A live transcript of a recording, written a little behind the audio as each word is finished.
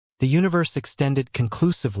The universe extended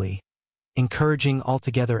conclusively, encouraging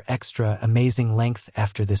altogether extra amazing length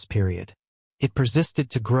after this period. It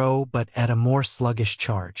persisted to grow, but at a more sluggish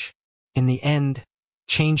charge. In the end,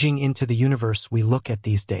 changing into the universe we look at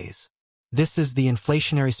these days. This is the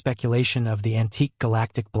inflationary speculation of the antique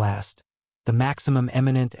galactic blast, the maximum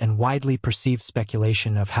eminent and widely perceived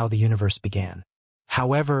speculation of how the universe began.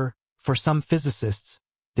 However, for some physicists,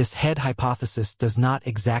 this head hypothesis does not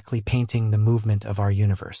exactly painting the movement of our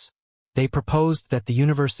universe. They proposed that the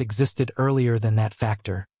universe existed earlier than that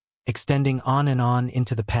factor, extending on and on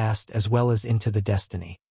into the past as well as into the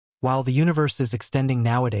destiny. While the universe is extending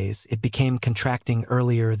nowadays, it became contracting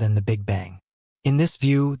earlier than the Big Bang. In this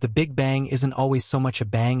view, the Big Bang isn't always so much a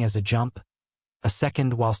bang as a jump, a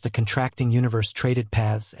second whilst a contracting universe traded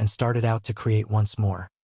paths and started out to create once more.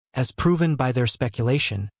 As proven by their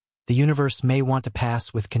speculation, the universe may want to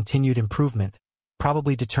pass with continued improvement,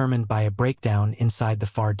 probably determined by a breakdown inside the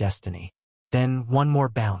far destiny. Then one more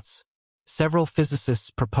bounce. Several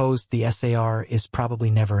physicists proposed the SAR is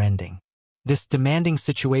probably never-ending. This demanding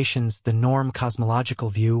situation's the norm cosmological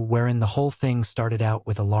view wherein the whole thing started out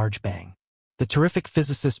with a large bang. The terrific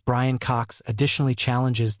physicist Brian Cox additionally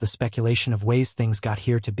challenges the speculation of ways things got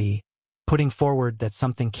here to be, putting forward that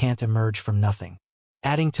something can't emerge from nothing.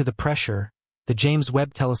 Adding to the pressure, the James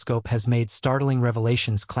Webb Telescope has made startling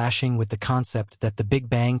revelations clashing with the concept that the Big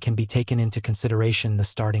Bang can be taken into consideration the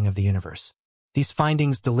starting of the universe. These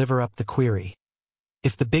findings deliver up the query.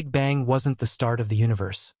 If the Big Bang wasn't the start of the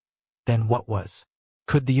universe, then what was?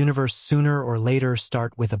 Could the universe sooner or later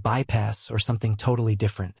start with a bypass or something totally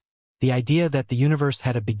different? The idea that the universe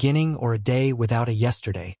had a beginning or a day without a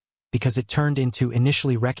yesterday, because it turned into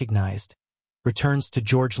initially recognized, returns to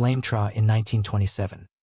George Lemaître in 1927.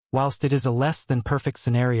 Whilst it is a less than perfect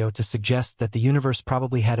scenario to suggest that the universe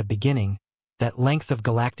probably had a beginning, that length of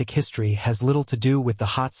galactic history has little to do with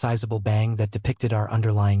the hot sizable bang that depicted our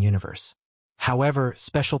underlying universe. However,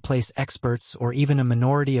 special place experts or even a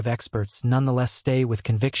minority of experts nonetheless stay with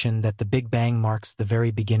conviction that the Big Bang marks the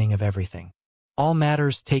very beginning of everything. All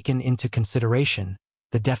matters taken into consideration,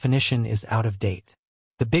 the definition is out of date.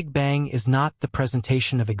 The Big Bang is not the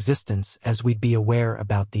presentation of existence as we'd be aware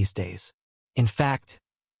about these days. In fact,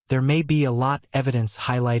 there may be a lot evidence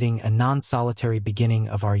highlighting a non-solitary beginning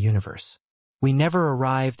of our universe. We never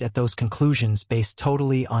arrived at those conclusions based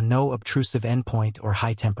totally on no obtrusive endpoint or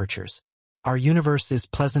high temperatures. Our universe is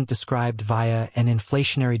pleasant described via an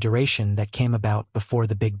inflationary duration that came about before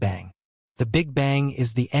the Big Bang. The Big Bang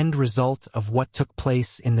is the end result of what took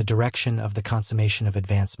place in the direction of the consummation of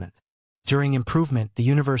advancement. During improvement, the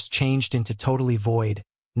universe changed into totally void,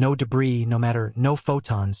 no debris, no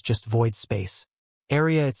photons, just void space.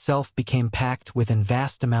 Area itself became packed with a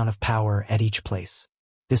vast amount of power at each place.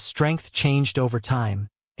 This strength changed over time,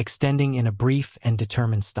 extending in a brief and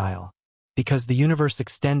determined style. Because the universe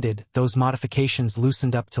extended, those modifications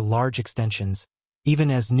loosened up to large extensions, even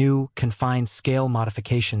as new, confined scale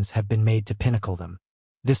modifications have been made to pinnacle them.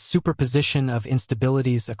 This superposition of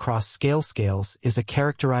instabilities across scales is a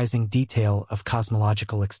characterizing detail of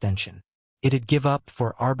cosmological extension. It'd give up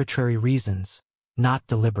for arbitrary reasons, not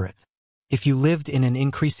deliberate. If you lived in an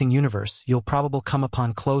increasing universe, you'll probably come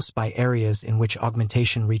upon close by areas in which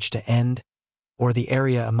augmentation reached an end, or the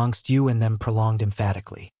area amongst you and them prolonged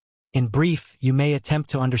emphatically. In brief, you may attempt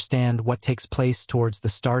to understand what takes place towards the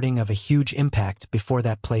starting of a huge impact before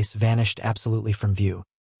that place vanished absolutely from view.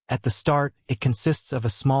 At the start, it consists of a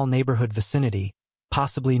small neighborhood vicinity,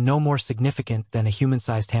 possibly no more significant than a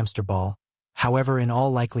human-sized hamster ball, however in all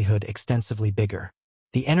likelihood extensively bigger.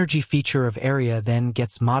 The energy feature of area then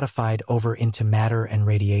gets modified over into matter and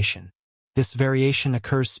radiation. This variation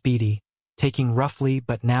occurs speedy, taking roughly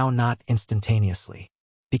but now not instantaneously.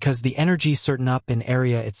 Because the energy certain up in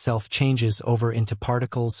area itself changes over into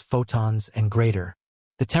particles, photons, and greater.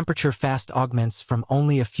 The temperature fast augments from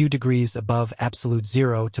only a few degrees above absolute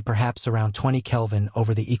zero to perhaps around 20 Kelvin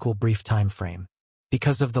over the equal brief time frame.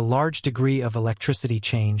 Because of the large degree of electricity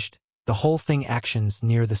changed, the whole thing actions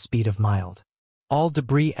near the speed of mild. All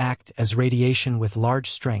debris act as radiation with large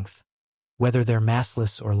strength, whether they're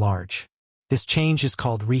massless or large. This change is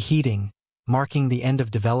called reheating, marking the end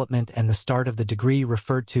of development and the start of the degree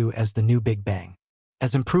referred to as the new Big Bang.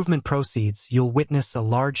 As improvement proceeds, you'll witness a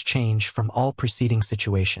large change from all preceding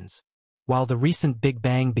situations. While the recent Big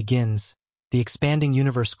Bang begins, the expanding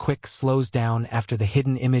universe quick slows down after the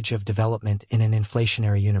hidden image of development in an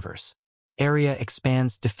inflationary universe. Area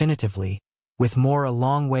expands definitively, with more a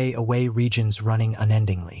long way away regions running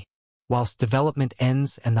unendingly. Whilst development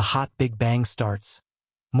ends and the hot Big Bang starts,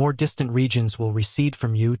 more distant regions will recede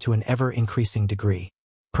from you to an ever-increasing degree.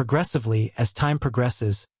 Progressively, as time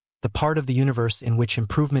progresses, The part of the universe in which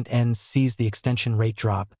improvement ends sees the extension rate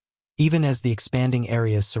drop, even as the expanding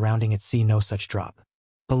areas surrounding it see no such drop.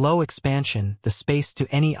 Below expansion, the space to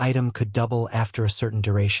any item could double after a certain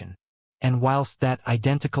duration. And whilst that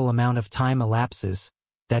identical amount of time elapses,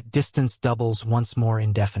 that distance doubles once more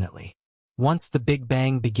indefinitely. Once the Big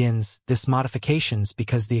Bang begins, this modifications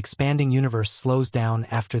because the expanding universe slows down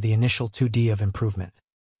after the initial 2D of improvement.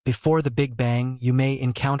 Before the Big Bang, you may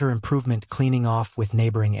encounter improvement cleaning off with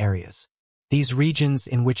neighboring areas. These regions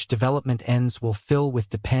in which development ends will fill with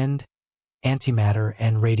depend, antimatter,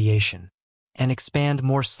 and radiation, and expand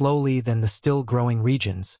more slowly than the still-growing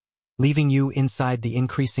regions, leaving you inside the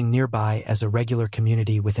increasing nearby as a regular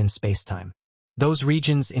community within spacetime. Those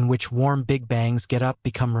regions in which warm Big Bangs get up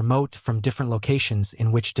become remote from different locations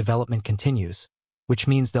in which development continues, which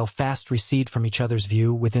means they'll fast recede from each other's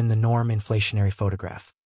view within the norm inflationary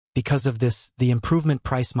photograph. Because of this, the improvement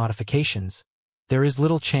price modifications, there is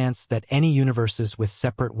little chance that any universes with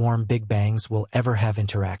separate warm Big Bangs will ever have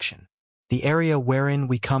interaction. The area wherein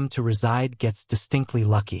we come to reside gets distinctly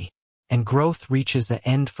lucky, and growth reaches an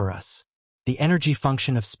end for us. The energy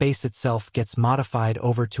function of space itself gets modified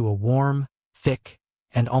over to a warm, thick,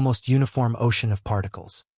 and almost uniform ocean of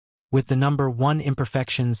particles. With the number 1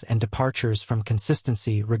 imperfections and departures from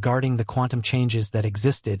consistency regarding the quantum changes that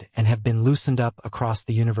existed and have been loosened up across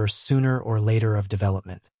the universe sooner or later of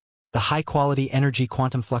development. The high-quality energy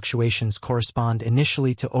quantum fluctuations correspond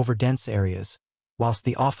initially to overdense areas, whilst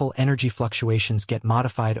the awful energy fluctuations get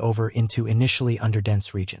modified over into initially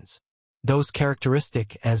underdense regions. Those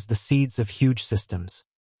characteristic as the seeds of huge systems.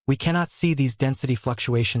 We cannot see these density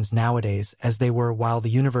fluctuations nowadays as they were while the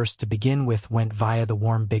universe to begin with went via the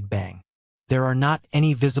warm Big Bang. There are not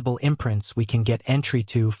any visible imprints we can get entry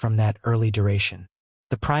to from that early duration.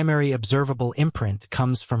 The primary observable imprint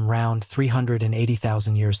comes from round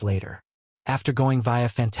 380,000 years later. After going via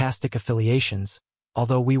fantastic affiliations,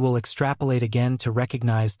 although we will extrapolate again to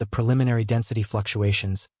recognize the preliminary density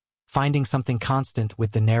fluctuations, finding something constant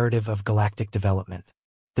with the narrative of galactic development.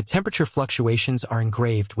 The temperature fluctuations are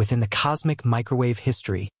engraved within the cosmic microwave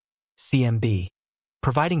history, CMB,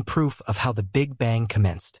 providing proof of how the Big Bang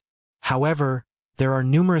commenced. However, there are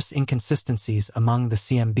numerous inconsistencies among the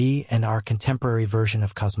CMB and our contemporary version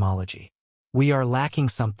of cosmology. We are lacking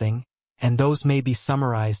something, and those may be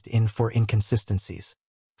summarized in 4 inconsistencies.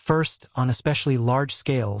 First, on especially large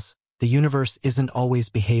scales, the universe isn't always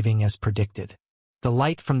behaving as predicted. The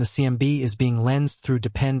light from the CMB is being lensed through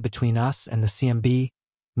depend between us and the CMB,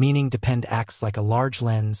 meaning depend acts like a large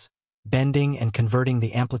lens, bending and converting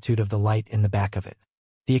the amplitude of the light in the back of it.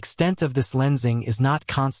 The extent of this lensing is not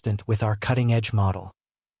constant with our cutting-edge model,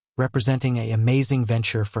 representing an amazing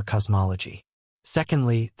venture for cosmology.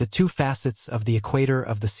 Secondly, the 2 facets of the equator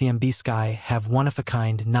of the CMB sky have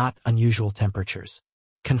one-of-a-kind, not unusual temperatures,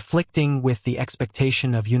 conflicting with the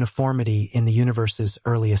expectation of uniformity in the universe's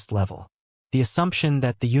earliest level. The assumption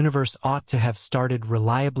that the universe ought to have started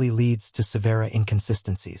reliably leads to severe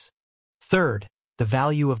inconsistencies. Third, the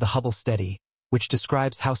value of the Hubble steady, which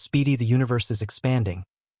describes how speedy the universe is expanding,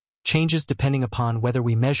 changes depending upon whether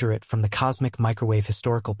we measure it from the cosmic microwave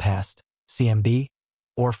historical past, CMB,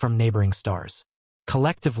 or from neighboring stars.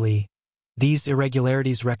 Collectively, these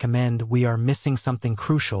irregularities recommend we are missing something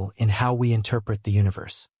crucial in how we interpret the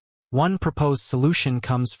universe. One proposed solution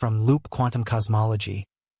comes from loop quantum cosmology,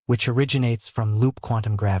 which originates from loop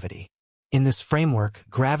quantum gravity. In this framework,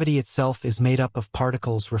 gravity itself is made up of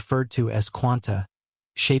particles referred to as quanta,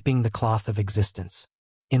 shaping the cloth of existence.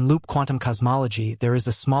 In loop quantum cosmology, there is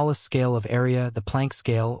a smallest scale of area, the Planck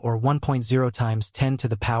scale, or 1.0 times 10 to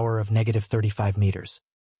the power of -35 meters.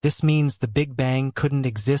 This means the Big Bang couldn't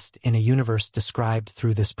exist in a universe described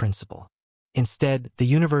through this principle. Instead, the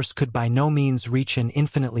universe could by no means reach an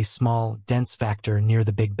infinitely small, dense factor near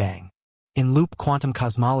the Big Bang. In loop quantum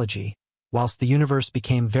cosmology, whilst the universe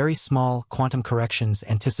became very small, quantum corrections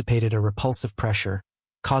anticipated a repulsive pressure,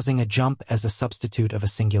 causing a jump as a substitute of a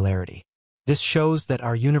singularity. This shows that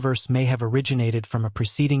our universe may have originated from a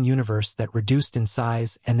preceding universe that reduced in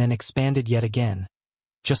size and then expanded yet again,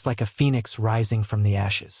 just like a phoenix rising from the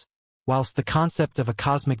ashes. Whilst the concept of a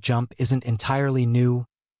cosmic jump isn't entirely new,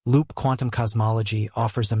 loop quantum cosmology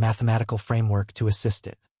offers a mathematical framework to assist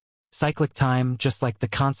it. Cyclic time, just like the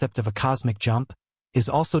concept of a cosmic jump, is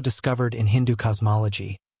also discovered in Hindu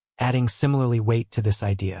cosmology, adding similarly weight to this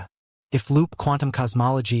idea. If loop quantum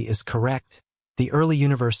cosmology is correct, the early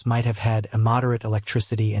universe might have had a moderate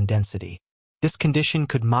electricity and density. This condition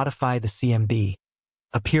could modify the CMB,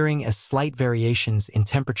 appearing as slight variations in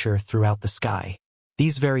temperature throughout the sky.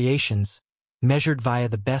 These variations, measured via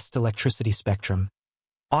the best electricity spectrum,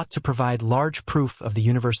 ought to provide large proof of the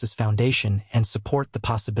universe's foundation and support the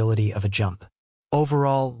possibility of a jump.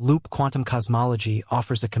 Overall, loop quantum cosmology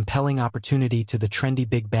offers a compelling opportunity to the trendy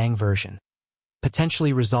Big Bang version,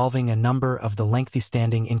 potentially resolving a number of the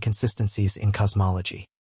lengthy-standing inconsistencies in cosmology,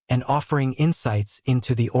 and offering insights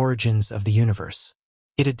into the origins of the universe.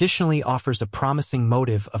 It additionally offers a promising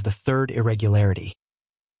motive of the third irregularity,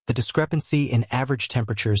 the discrepancy in average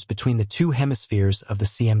temperatures between the two hemispheres of the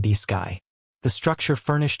CMB sky. The structure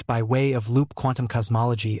furnished by way of loop quantum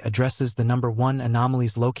cosmology addresses the number 1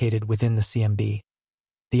 anomalies located within the CMB,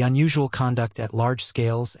 the unusual conduct at large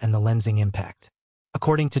scales and the lensing impact.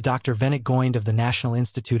 According to Dr. Venet Goind of the National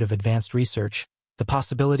Institute of Advanced Research, the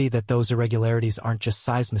possibility that those irregularities aren't just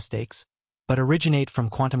size mistakes, but originate from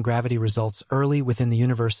quantum gravity results early within the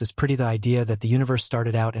universe is pretty. The idea that the universe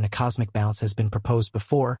started out in a cosmic bounce has been proposed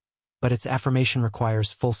before, but its affirmation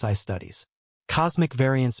requires full-size studies. Cosmic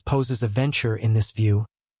variance poses a venture in this view,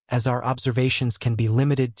 as our observations can be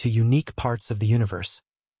limited to unique parts of the universe,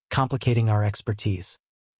 complicating our expertise.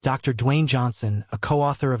 Dr. Dwayne Johnson, a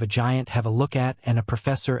co-author of A Giant Have a Look At and a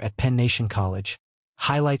professor at Penn Nation College,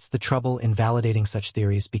 highlights the trouble in validating such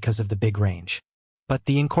theories because of the big range. But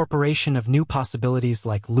the incorporation of new possibilities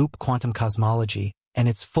like loop quantum cosmology and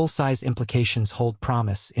its full-size implications hold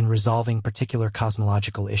promise in resolving particular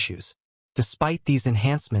cosmological issues. Despite these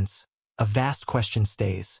enhancements, a vast question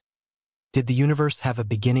stays. Did the universe have a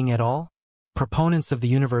beginning at all? Proponents of the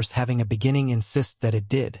universe having a beginning insist that it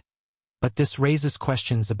did. But this raises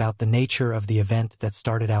questions about the nature of the event that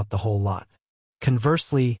started out the whole lot.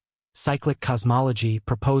 Conversely, cyclic cosmology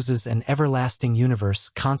proposes an everlasting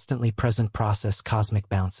universe constantly present process cosmic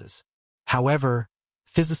bounces. However,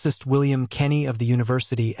 physicist William Kenny of the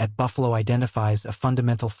University at Buffalo identifies a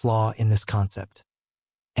fundamental flaw in this concept: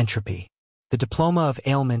 entropy. The diploma of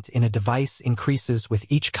ailment in a device increases with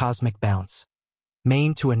each cosmic bounce,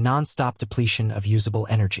 main to a non-stop depletion of usable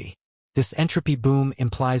energy. This entropy boom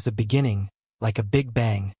implies a beginning, like a Big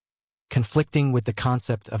Bang, conflicting with the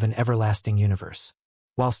concept of an everlasting universe.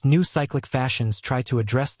 Whilst new cyclic fashions try to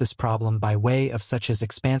address this problem by way of such as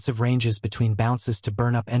expansive ranges between bounces to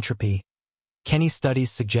burn up entropy, Kenny's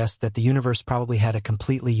studies suggest that the universe probably had a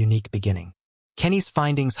completely unique beginning. Kenny's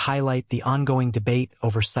findings highlight the ongoing debate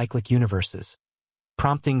over cyclic universes,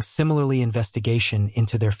 prompting similarly investigation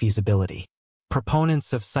into their feasibility.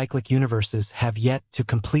 Proponents of cyclic universes have yet to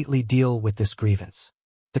completely deal with this grievance.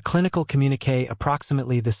 The clinical communique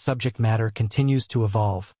approximately this subject matter continues to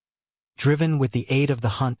evolve, driven with the aid of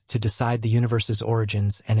the hunt to decide the universe's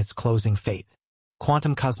origins and its closing fate.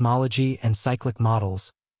 Quantum cosmology and cyclic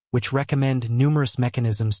models, which recommend numerous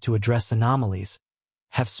mechanisms to address anomalies,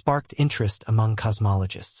 have sparked interest among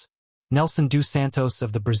cosmologists. Nelson dos Santos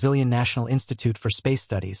of the Brazilian National Institute for Space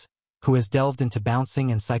Studies, who has delved into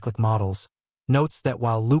bouncing and cyclic models, notes that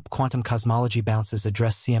while loop quantum cosmology bounces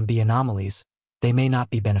address CMB anomalies, they may not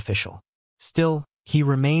be beneficial. Still, he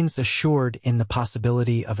remains assured in the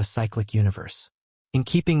possibility of a cyclic universe. In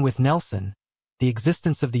keeping with Nelson, the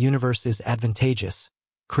existence of the universe is advantageous,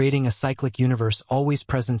 creating a cyclic universe always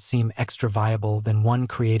present seem extra viable than one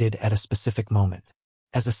created at a specific moment.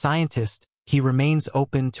 As a scientist, he remains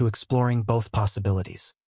open to exploring both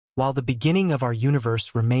possibilities. While the beginning of our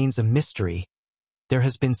universe remains a mystery, there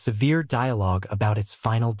has been severe dialogue about its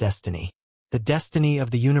final destiny. The destiny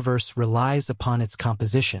of the universe relies upon its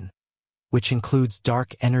composition, which includes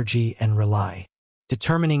dark energy and relay.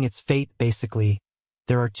 Determining its fate, basically,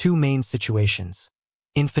 there are two main situations: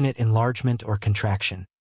 infinite enlargement or contraction.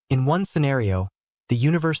 In one scenario, the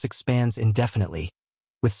universe expands indefinitely,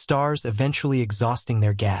 with stars eventually exhausting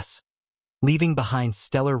their gas, leaving behind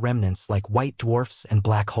stellar remnants like white dwarfs and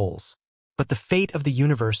black holes. But the fate of the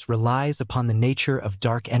universe relies upon the nature of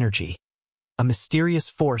dark energy, a mysterious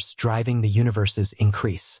force driving the universe's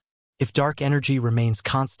increase. If dark energy remains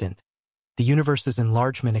constant, the universe's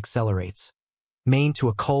enlargement accelerates, main to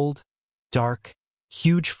a cold, dark,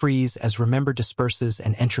 huge freeze as remember disperses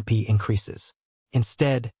and entropy increases.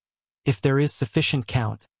 Instead, if there is sufficient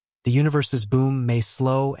count, the universe's boom may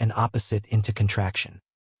slow and opposite into contraction.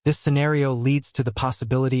 This scenario leads to the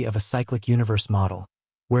possibility of a cyclic universe model,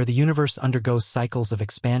 where the universe undergoes cycles of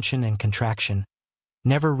expansion and contraction,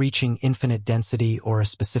 never reaching infinite density or a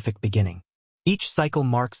specific beginning. Each cycle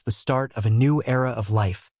marks the start of a new era of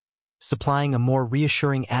life, supplying a more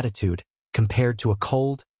reassuring attitude compared to a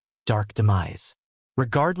cold, dark demise.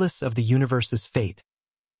 Regardless of the universe's fate,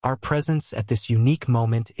 our presence at this unique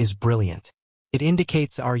moment is brilliant. It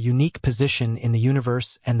indicates our unique position in the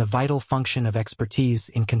universe and the vital function of expertise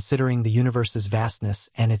in considering the universe's vastness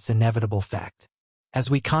and its inevitable fact. As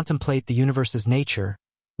we contemplate the universe's nature,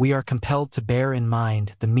 we are compelled to bear in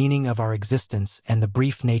mind the meaning of our existence and the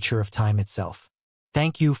brief nature of time itself.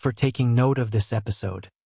 Thank you for taking note of this episode.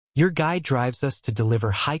 Your guide drives us to deliver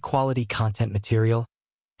high-quality content material,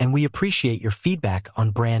 and we appreciate your feedback on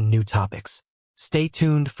brand new topics. Stay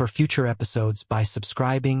tuned for future episodes by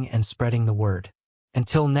subscribing and spreading the word.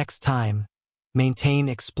 Until next time, maintain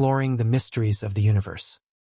exploring the mysteries of the universe.